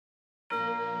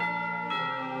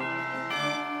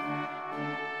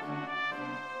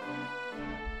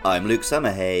I'm Luke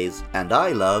Summerhays, and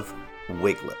I love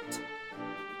Wiglett.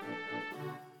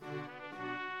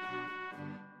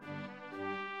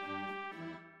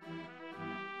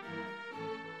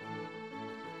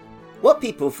 What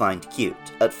people find cute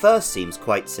at first seems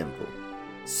quite simple.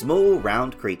 Small,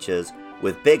 round creatures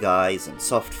with big eyes and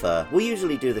soft fur will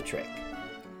usually do the trick.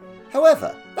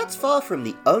 However, that's far from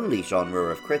the only genre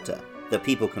of critter that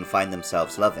people can find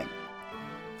themselves loving.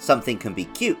 Something can be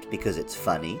cute because it's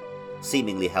funny,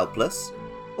 seemingly helpless,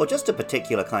 or just a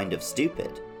particular kind of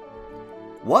stupid.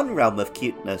 One realm of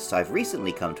cuteness I've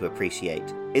recently come to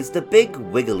appreciate is the big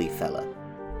wiggly fella.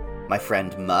 My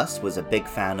friend Mus was a big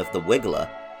fan of the Wiggler,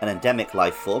 an endemic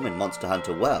life form in Monster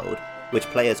Hunter World, which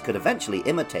players could eventually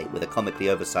imitate with a comically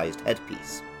oversized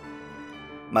headpiece.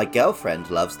 My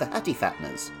girlfriend loves the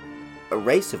Hattifatners, a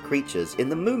race of creatures in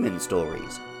the Moomin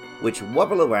stories, which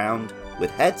wobble around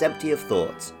with heads empty of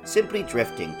thoughts, simply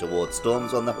drifting towards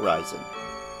storms on the horizon.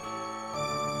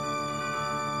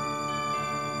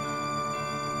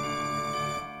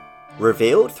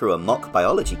 Revealed through a mock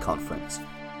biology conference,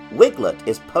 Wiglett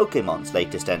is Pokemon's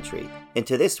latest entry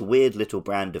into this weird little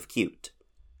brand of cute.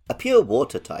 A pure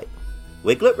water type,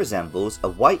 Wiglett resembles a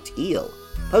white eel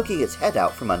poking its head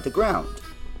out from underground,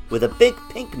 with a big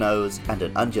pink nose and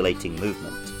an undulating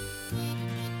movement.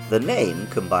 The name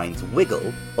combines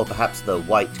wiggle, or perhaps the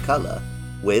white colour,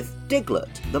 with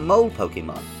Diglett, the mole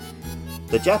Pokemon.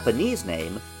 The Japanese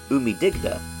name,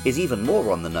 Umidigda, is even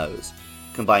more on the nose,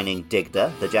 combining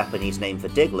Digda, the Japanese name for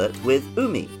Diglett, with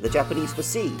Umi, the Japanese for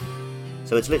sea.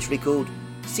 So it's literally called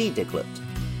Sea Diglett.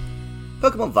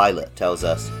 Pokemon Violet tells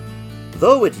us,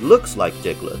 though it looks like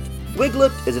Diglett,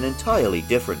 Wiglett is an entirely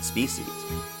different species.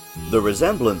 The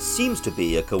resemblance seems to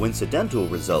be a coincidental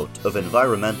result of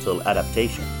environmental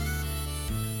adaptation.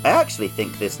 I actually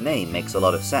think this name makes a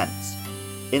lot of sense.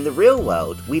 In the real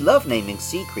world, we love naming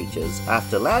sea creatures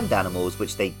after land animals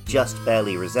which they just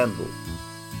barely resemble,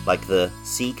 like the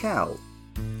sea cow.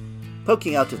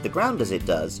 Poking out of the ground as it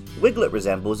does, Wiglett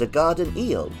resembles a garden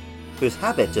eel, whose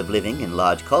habit of living in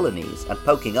large colonies and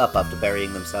poking up after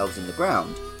burying themselves in the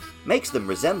ground makes them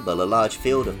resemble a large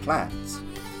field of plants.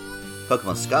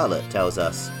 Pokemon Scarlet tells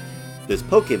us, this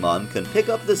Pokemon can pick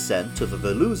up the scent of a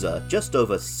Veluza just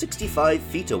over 65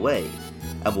 feet away,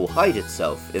 and will hide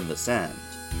itself in the sand.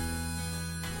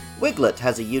 Wiglett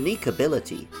has a unique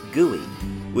ability, Gooey,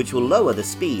 which will lower the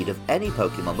speed of any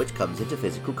Pokemon which comes into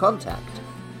physical contact.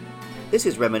 This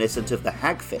is reminiscent of the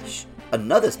hagfish,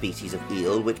 another species of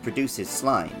eel which produces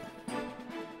slime.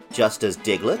 Just as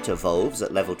Diglett evolves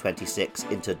at level 26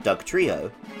 into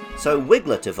Dugtrio, so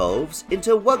Wiglett evolves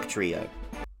into Wugtrio.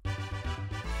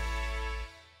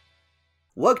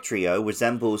 Wugtrio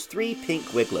resembles three pink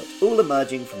Wiglett, all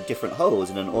emerging from different holes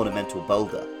in an ornamental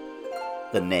boulder.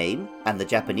 The name and the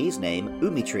Japanese name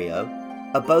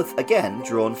Umitrio are both again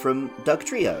drawn from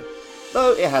Dugtrio,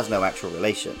 though it has no actual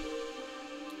relation.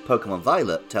 Pokemon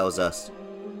Violet tells us,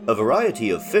 a variety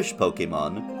of fish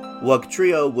Pokemon,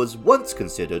 Wugtrio was once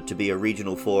considered to be a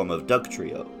regional form of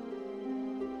Dugtrio.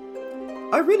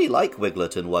 I really like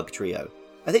Wiglett and Wugtrio.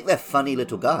 I think they're funny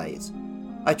little guys.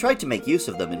 I tried to make use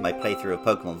of them in my playthrough of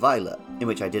Pokemon Violet, in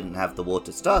which I didn't have the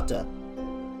water starter,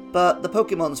 but the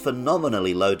Pokemon's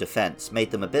phenomenally low defense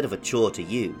made them a bit of a chore to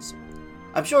use.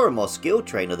 I'm sure a more skilled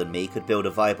trainer than me could build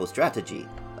a viable strategy,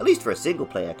 at least for a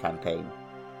single-player campaign.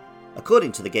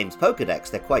 According to the game's Pokedex,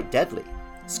 they're quite deadly.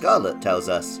 Scarlet tells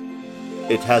us,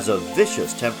 it has a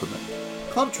vicious temperament,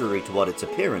 contrary to what its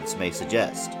appearance may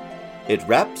suggest. It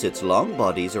wraps its long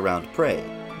bodies around prey,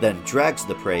 then drags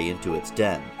the prey into its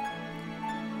den.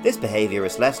 This behaviour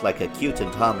is less like a cute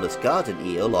and harmless garden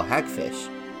eel or hagfish,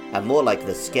 and more like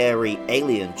the scary,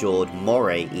 alien-jawed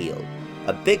moray eel,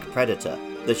 a big predator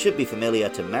that should be familiar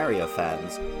to Mario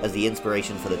fans as the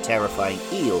inspiration for the terrifying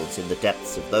eels in the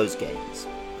depths of those games.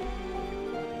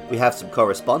 We have some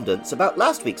correspondence about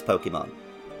last week's Pokemon.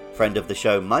 Friend of the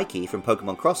show Mikey from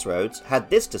Pokemon Crossroads had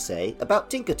this to say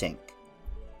about Tinkatink.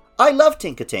 I love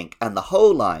Tinkatink and the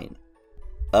whole line.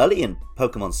 Early in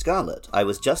Pokemon Scarlet, I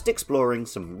was just exploring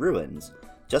some ruins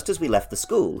just as we left the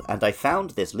school, and I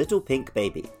found this little pink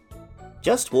baby.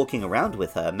 Just walking around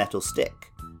with her metal stick.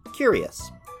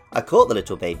 Curious. I caught the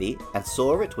little baby and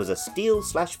saw it was a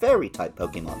Steel/Fairy type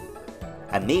Pokemon.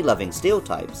 And me loving Steel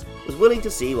types was willing to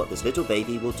see what this little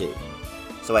baby will do.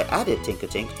 So I added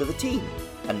Tinkatink to the team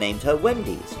and named her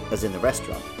Wendy's, as in the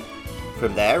restaurant.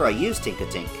 From there I used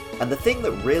Tinkatink, and the thing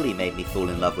that really made me fall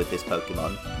in love with this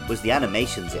Pokemon was the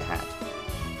animations it had.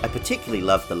 I particularly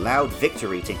loved the loud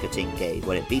victory Tinkatink gave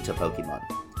when it beat a Pokemon.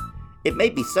 It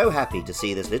made me so happy to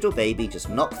see this little baby just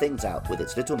knock things out with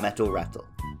its little metal rattle.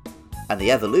 And the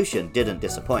evolution didn't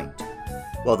disappoint.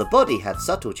 while the body had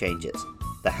subtle changes.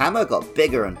 The hammer got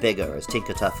bigger and bigger as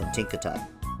Tinkertuff and Tinkerton.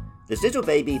 This little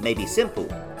baby may be simple,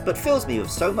 but fills me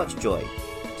with so much joy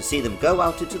to see them go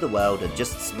out into the world and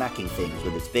just smacking things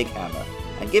with its big hammer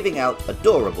and giving out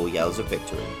adorable yells of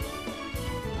victory.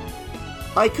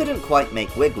 I couldn't quite make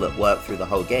Wiglett work through the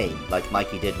whole game like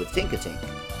Mikey did with Tinkertink,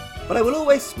 but I will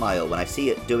always smile when I see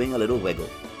it doing a little wiggle.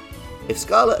 If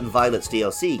Scarlet and Violet's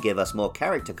DLC give us more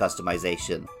character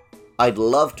customization, I'd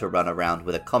love to run around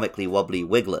with a comically wobbly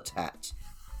Wiglett hat.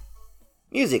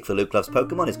 Music for Luke Loves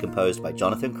Pokemon is composed by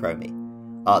Jonathan Cromie.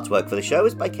 Artwork for the show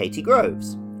is by Katie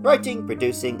Groves. Writing,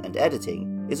 producing, and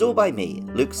editing is all by me,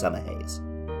 Luke Summerhays.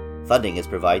 Funding is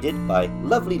provided by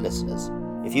lovely listeners.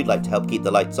 If you'd like to help keep the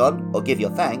lights on or give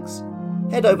your thanks,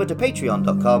 head over to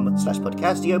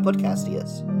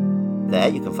patreon.com/podcastio-podcastius. There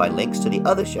you can find links to the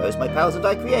other shows my pals and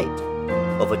I create.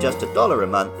 Or for just $1 a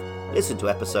month, listen to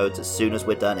episodes as soon as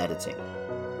we're done editing.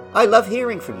 I love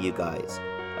hearing from you guys.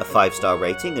 A 5-star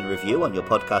rating and review on your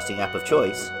podcasting app of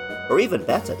choice, or even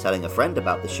better, telling a friend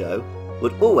about the show,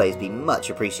 would always be much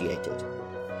appreciated.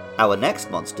 Our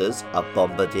next monsters are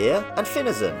Bombardier and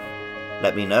Finizen.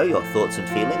 Let me know your thoughts and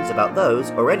feelings about those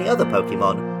or any other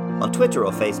Pokemon on Twitter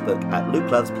or Facebook at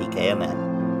LukeLovesPKMN.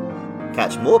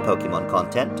 Catch more Pokemon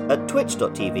content at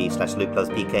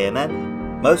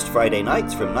twitch.tv/LukeLovesPKMN most Friday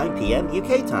nights from 9 PM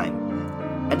UK time.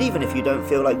 And even if you don't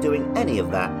feel like doing any of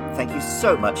that, thank you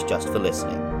so much just for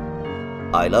listening.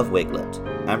 I love Wiglett,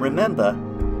 and remember,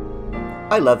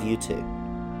 I love you too.